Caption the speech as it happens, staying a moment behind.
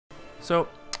So,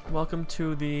 welcome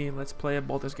to the Let's Play of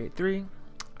Baldur's Gate 3.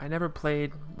 I never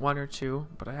played 1 or 2,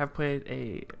 but I have played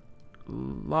a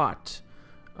lot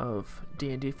of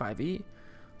D&D 5e.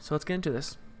 So let's get into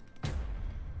this.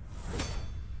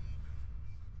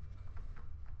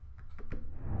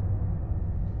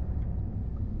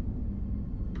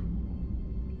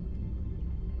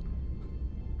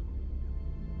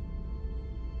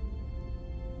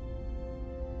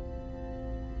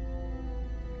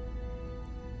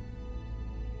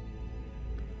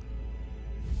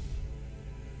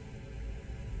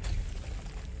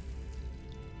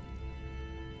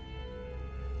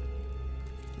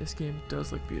 This game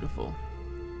does look beautiful.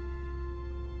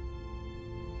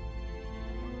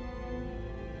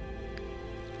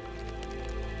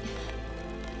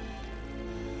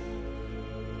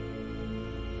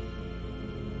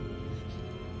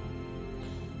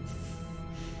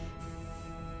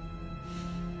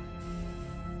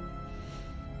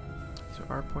 So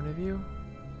our point of view,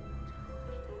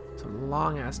 some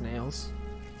long ass nails.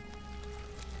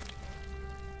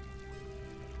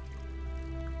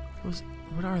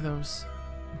 What are those?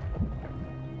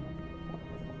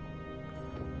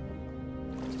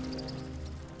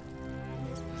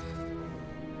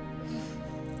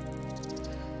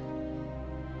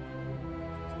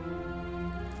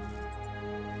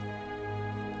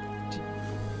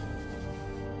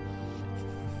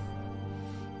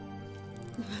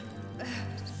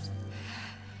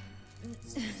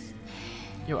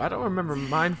 Yo, I don't remember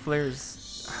mind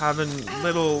flayers having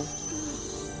little.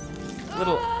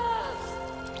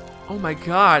 Oh my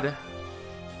god.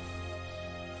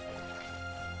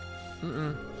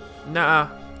 Nah,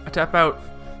 I tap out.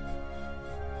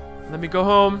 Let me go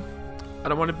home. I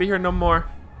don't want to be here no more.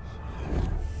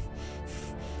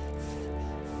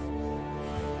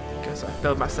 Guess I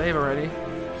failed my save already.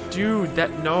 Dude,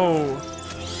 that no.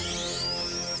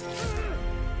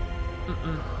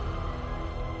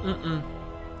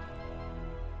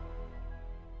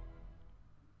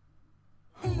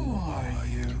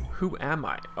 Who am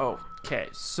I? Oh, okay,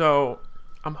 so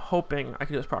I'm hoping I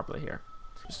can do this properly here.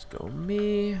 Just go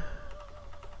me.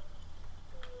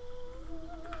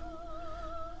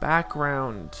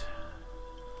 Background.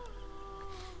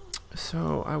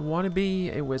 So I want to be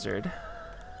a wizard.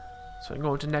 So I'm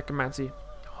going to necromancy,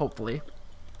 hopefully.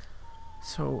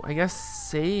 So I guess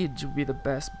sage would be the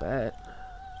best bet.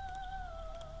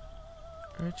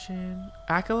 Urchin.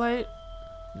 Acolyte?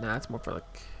 Nah, it's more for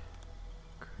like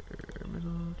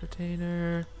criminal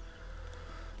entertainer.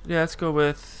 Yeah, let's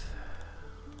go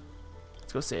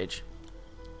sage.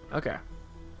 Okay.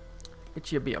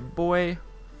 Get you to be a boy.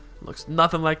 Looks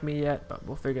nothing like me yet, but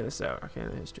we'll figure this out. Okay,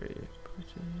 the history.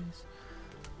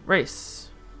 Race.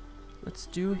 Let's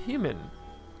do human.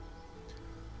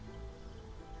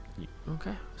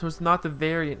 Okay. So it's not the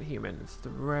variant human, it's the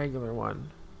regular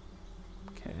one.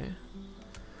 Okay.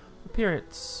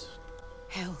 Appearance.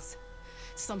 Hells.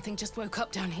 Something just woke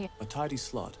up down here. A tidy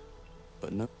slot,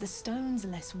 but no. The stone's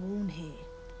less worn here.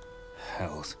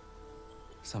 Hells.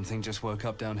 Something just woke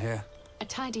up down here. A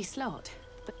tidy slot,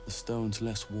 but The stone's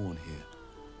less worn here.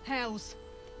 Hells.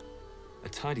 A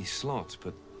tidy slot,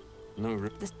 but no.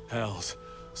 Hells,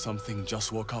 something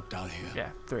just woke up down here. Yeah,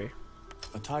 3.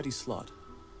 A tidy slot,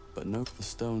 but no. The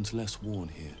stone's less worn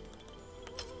here.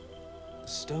 The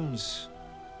stone's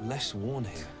less worn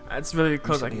here. That's really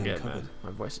close I can Recently get, man. uncovered.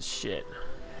 My voice is shit.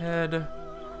 Head.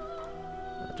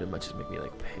 Not doing much, just make me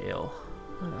like pale.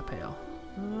 Not pale.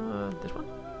 This one.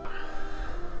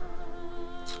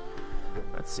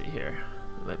 Let's see here.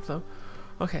 Light flow.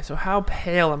 Okay, so how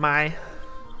pale am I?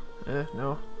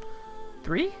 No.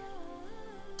 3?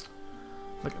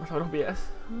 Look at my OBS.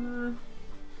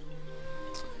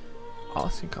 All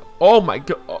skin color. Oh my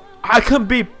god! Oh, I can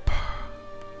be.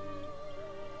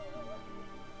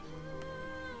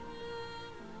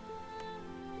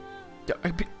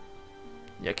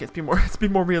 Yeah, okay, let's be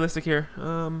more realistic here.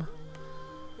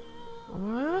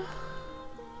 What?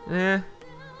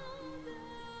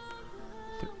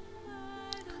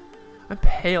 I'm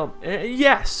pale.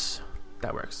 Yes,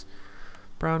 that works.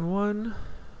 Brown 1,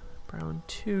 brown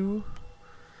 2.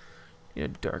 Need a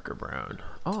darker brown.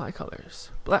 All eye colors.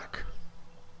 Black.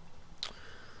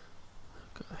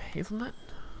 Hazelnut?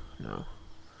 No.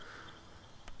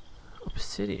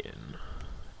 Obsidian.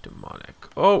 Demonic.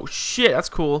 Oh shit, that's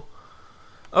cool.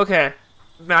 Okay.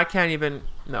 Man, I can't even.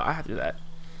 No, I have to do that.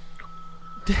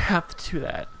 I have to do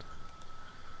that.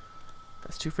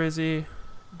 That's too frizzy.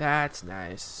 That's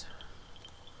nice.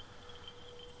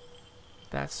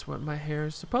 That's what my hair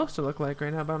is supposed to look like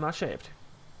right now, but I'm not shaved.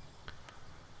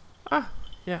 Ah,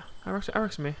 yeah, that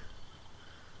works for me.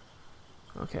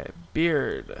 Okay,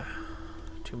 beard.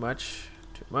 Too much.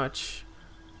 Too much.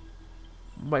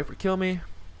 Wife would kill me.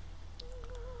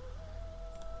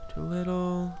 Too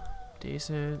little.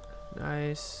 Decent.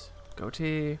 Nice.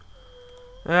 Goatee.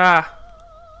 Ah!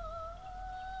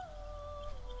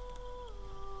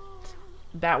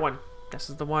 That one. This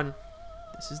is the one.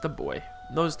 This is the boy.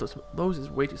 Those is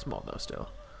way too small though still.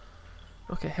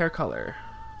 Okay, hair color.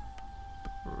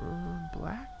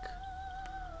 Black?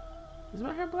 Is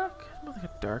my hair black? It's more like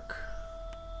a dark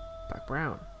black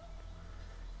brown.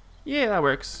 Yeah, that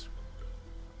works.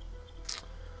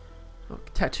 Oh,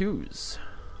 tattoos.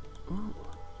 Ooh.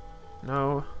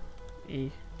 No.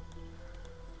 E.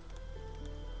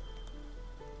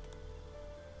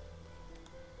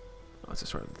 Oh, it's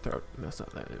just sort of the throat. That's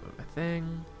not that my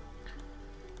thing.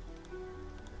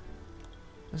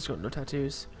 Let's go. No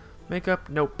tattoos. Makeup.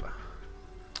 Nope.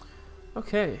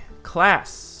 Okay.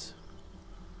 Class.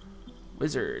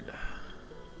 Wizard.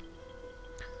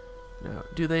 Now,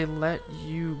 do they let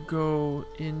you go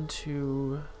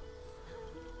into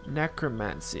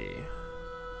necromancy?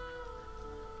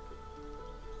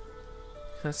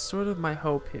 That's sort of my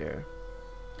hope here.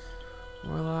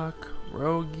 Warlock,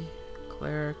 rogue,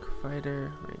 cleric,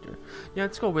 fighter, ranger. Yeah,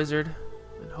 let's go wizard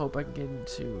and hope I can get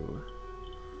into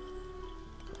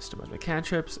customize my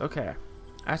cantrips. Okay.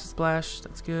 Acid splash,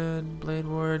 that's good. Blade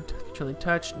ward, chilling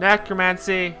touch,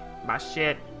 necromancy, my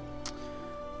shit.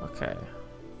 Okay.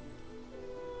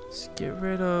 Let's get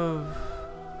rid of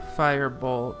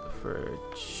firebolt for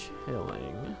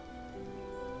chilling.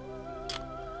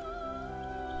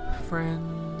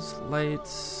 Friends,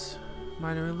 lights,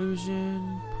 minor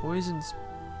illusion, poisons.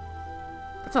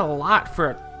 That's a lot for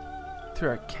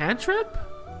a cantrip?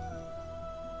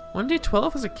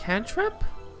 1d12 is a cantrip?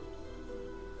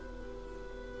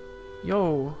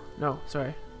 Yo, no,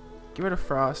 sorry. Get rid of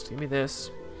frost. Give me this.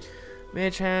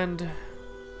 Mage hand.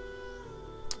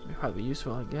 May probably be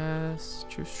useful, I guess.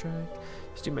 True strike.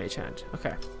 Let's do mage hand.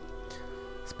 Okay.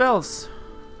 Spells.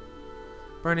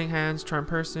 Burning hands, charm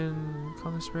person,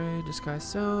 color spray, disguise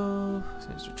self,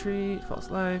 sage retreat, false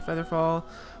life, featherfall,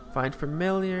 find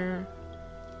familiar.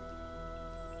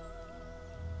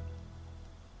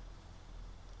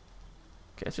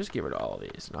 Okay, let's just get rid of all of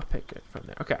these and I'll pick it from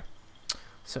there. Okay.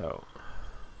 So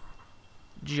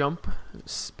jump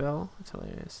spell, that's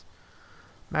hilarious.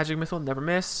 Magic missile, never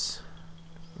miss.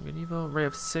 Good evil, ray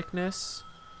of sickness.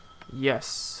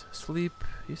 Yes. Sleep,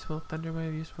 useful,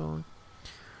 thunderwave, useful.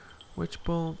 Witch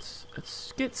bolt.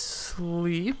 Let's get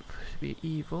sleep to be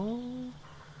evil.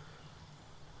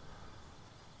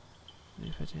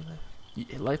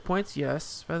 Life points,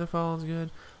 yes. Featherfall is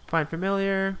good. Find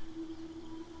familiar.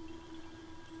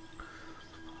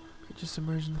 Just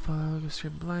submerge in the fog.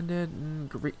 Script blinded.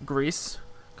 Grease.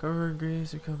 Cover in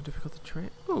grease. Become difficult to train.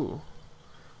 Ooh.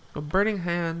 Go burning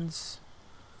hands.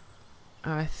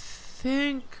 I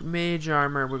think mage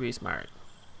armor would be smart.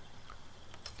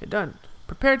 Okay, done.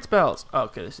 Prepared spells. Oh,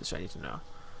 okay, this is what I need to know.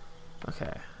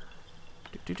 Okay.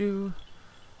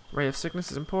 Ray of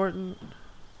sickness is important.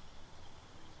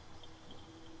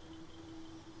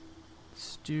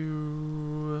 Let's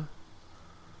do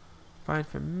find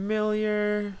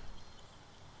familiar.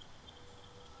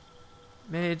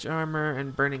 Mage armor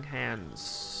and burning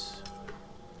hands.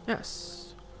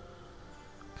 Yes.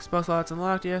 Spell slots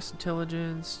unlocked. Yes.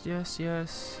 Intelligence. Yes.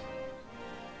 Yes.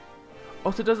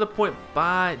 Also, does the point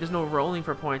buy? There's no rolling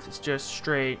for points. It's just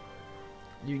straight.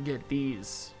 You can get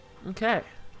these. Okay.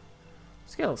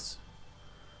 Skills.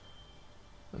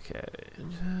 Okay.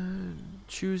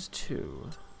 Choose two.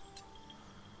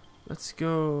 Let's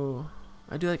go.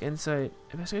 I do like insight.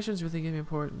 Investigation is really gonna be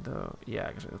important though. Yeah,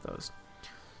 I guess I got those.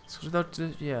 So without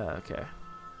yeah, okay.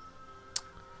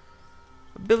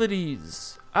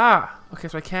 Abilities. Ah, okay.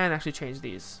 So I can actually change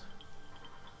these.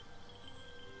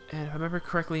 And if I remember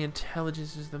correctly,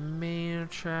 intelligence is the main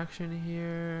attraction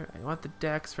here. I want the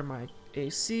dex for my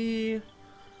AC.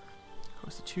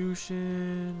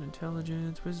 Constitution,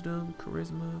 intelligence, wisdom,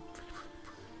 charisma.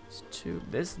 It's 2.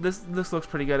 This looks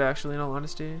pretty good actually, in all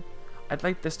honesty. I'd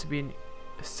like this to be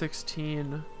a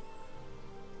 16. Do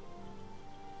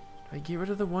I get rid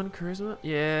of the 1 charisma?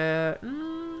 Yeah.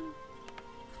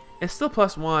 It's still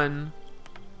 +1.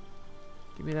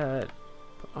 Give me that.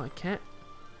 Oh, I can't.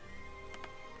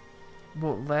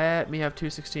 Won't let me have 2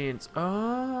 16s.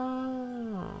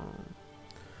 Oh.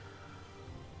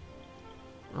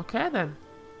 Okay then.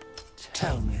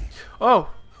 Tell me. Oh.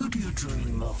 Who do you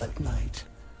dream of at night?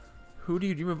 Who do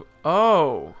you dream of?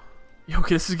 Oh.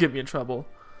 Okay, this is getting me in trouble.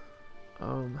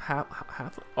 Half.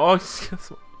 Oh,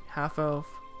 half elf.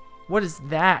 What is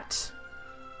that?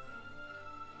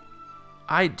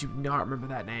 I do not remember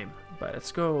that name. But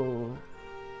let's go.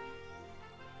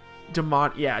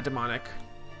 demonic.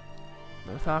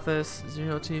 Mephathus,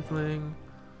 Zero Tiefling.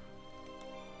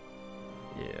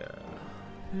 Yeah.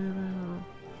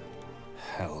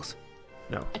 Hells.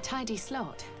 No. A tidy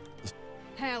slot.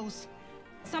 Hells.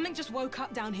 Something just woke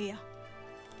up down here.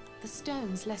 The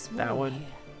stone's less worn That one. here.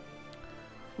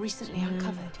 Recently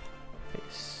uncovered.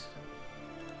 Face.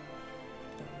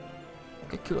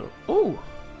 Okay, cool. Oh!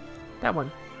 That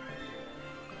one.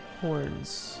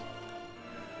 Horns.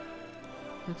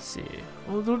 Let's see.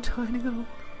 Oh, little tiny little.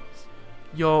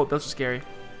 Yo, those are scary.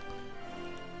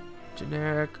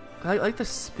 Generic. I like the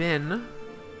spin.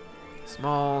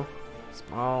 Small.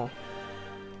 Small.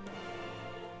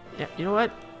 Yeah, you know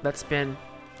what? That spin.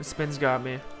 The spin's got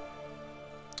me.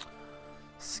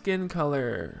 Skin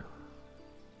color.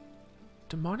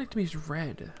 Demonic to me is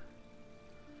red.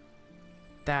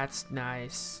 That's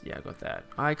nice. Yeah, I'll go with that.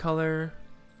 Eye color.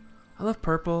 I love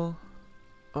purple.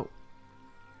 Oh.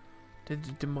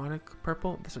 Did demonic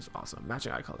purple? This is awesome.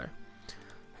 Matching eye color.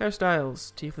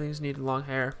 Hairstyles. Tieflings need long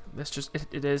hair. That's just,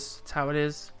 it is. It's how it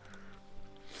is.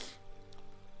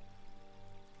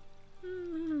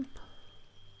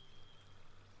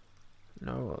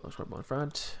 No, it looks purple in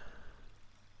front.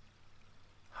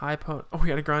 High pony. Oh, we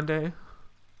got a grande.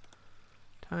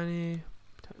 Tiny.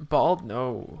 Bald?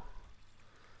 No.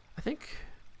 I think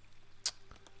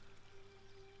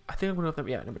I'm gonna go with them.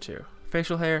 Yeah, number 2.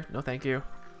 Facial hair? No, thank you.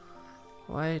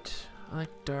 Light. I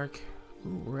like dark.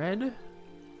 Ooh, red.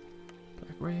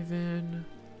 Black raven.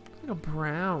 Like a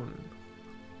brown.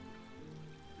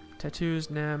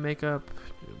 Tattoos? Nah. Makeup?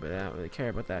 But I don't really care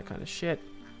about that kind of shit.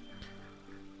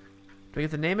 Do I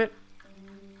get to name it?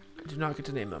 I do not get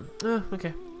to name them.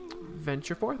 Okay.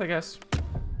 Venture forth, I guess.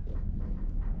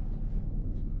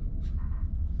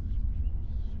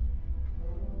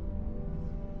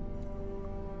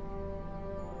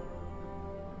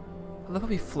 I love how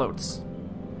he floats.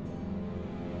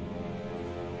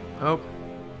 Oh.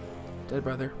 Dead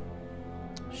brother.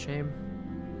 Shame.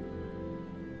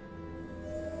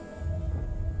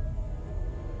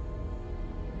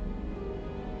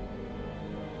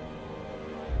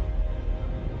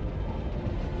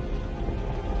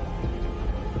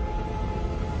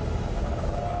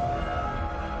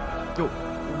 Yo,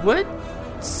 what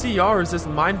CR is this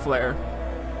mind flare?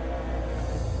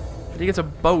 I think it's a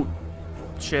boat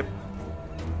ship.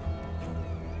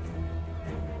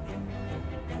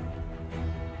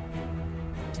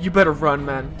 You better run,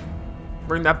 man.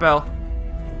 Ring that bell.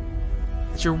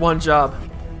 It's your one job.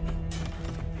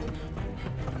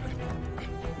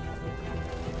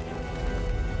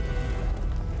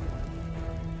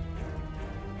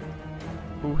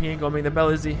 Ooh, he ain't gonna ring the bell,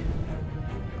 is he?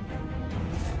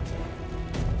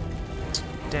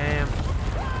 Damn.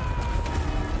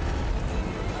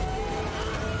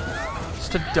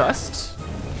 Just a dust?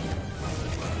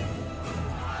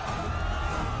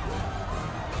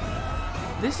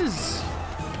 This is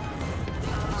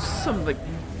some like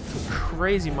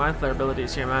crazy mind flare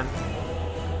abilities here, man.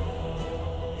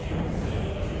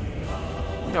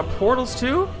 We got portals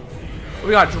too? We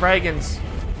got dragons.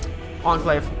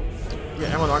 Enclave. Yeah,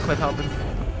 Emerald Enclave helping.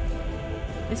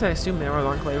 At least I assume the Emerald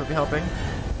Enclave would be helping.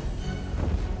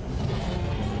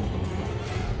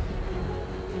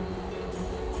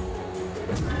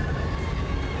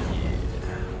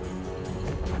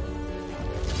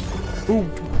 Ooh,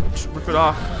 just rip it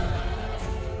off.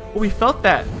 Oh, we felt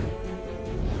that.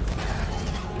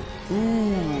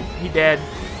 Ooh, he dead.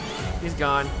 He's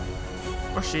gone.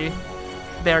 Or she.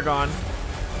 They're gone.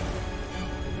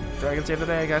 Dragon save the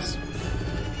day, I guess.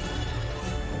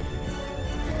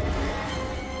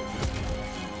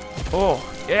 Oh,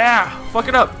 yeah! Fuck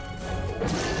it up!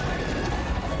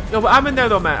 Yo, but I'm in there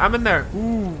though, man. I'm in there.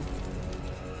 Ooh.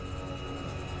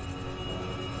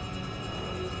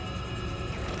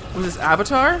 Was this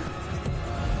Avatar?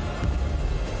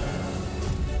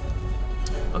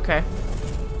 Okay.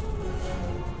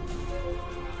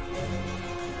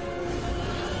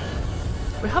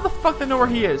 Wait, how the fuck they know where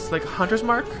he is? Like a hunter's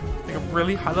mark? Like a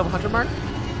really high level hunter mark?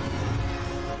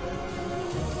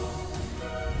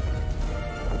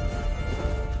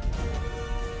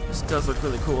 This does look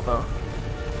really cool though.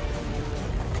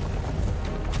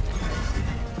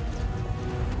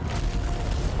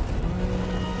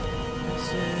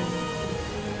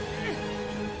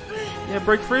 Yeah,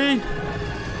 break free!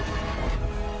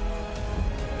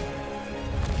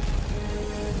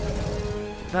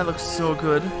 That looks so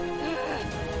good.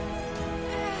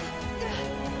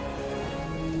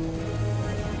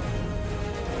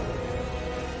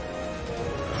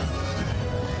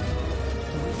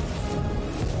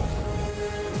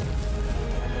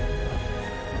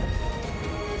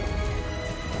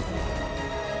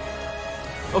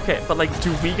 Okay, but like,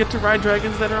 do we get to ride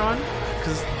dragons later on?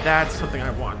 Because that's something I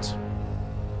want.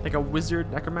 Like a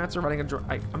wizard necromancer riding a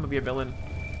I'm gonna be a villain.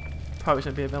 Probably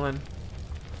shouldn't be a villain.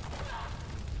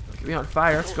 Get me on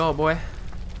fire. Let's go, boy.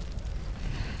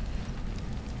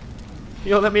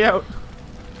 Yo, let me out.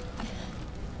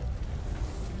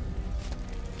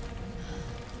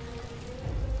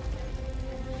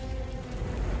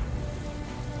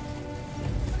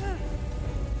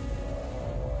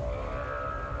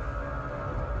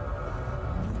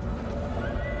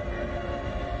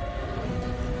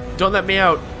 Don't let me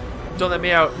out. Don't let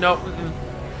me out. No.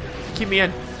 Keep me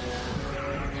in.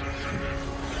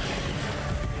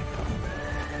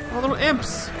 Oh, little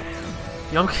imps.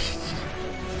 Young.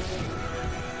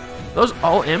 Those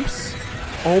all imps?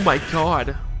 Oh my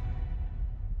god.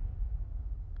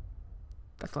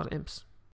 That's a lot of imps.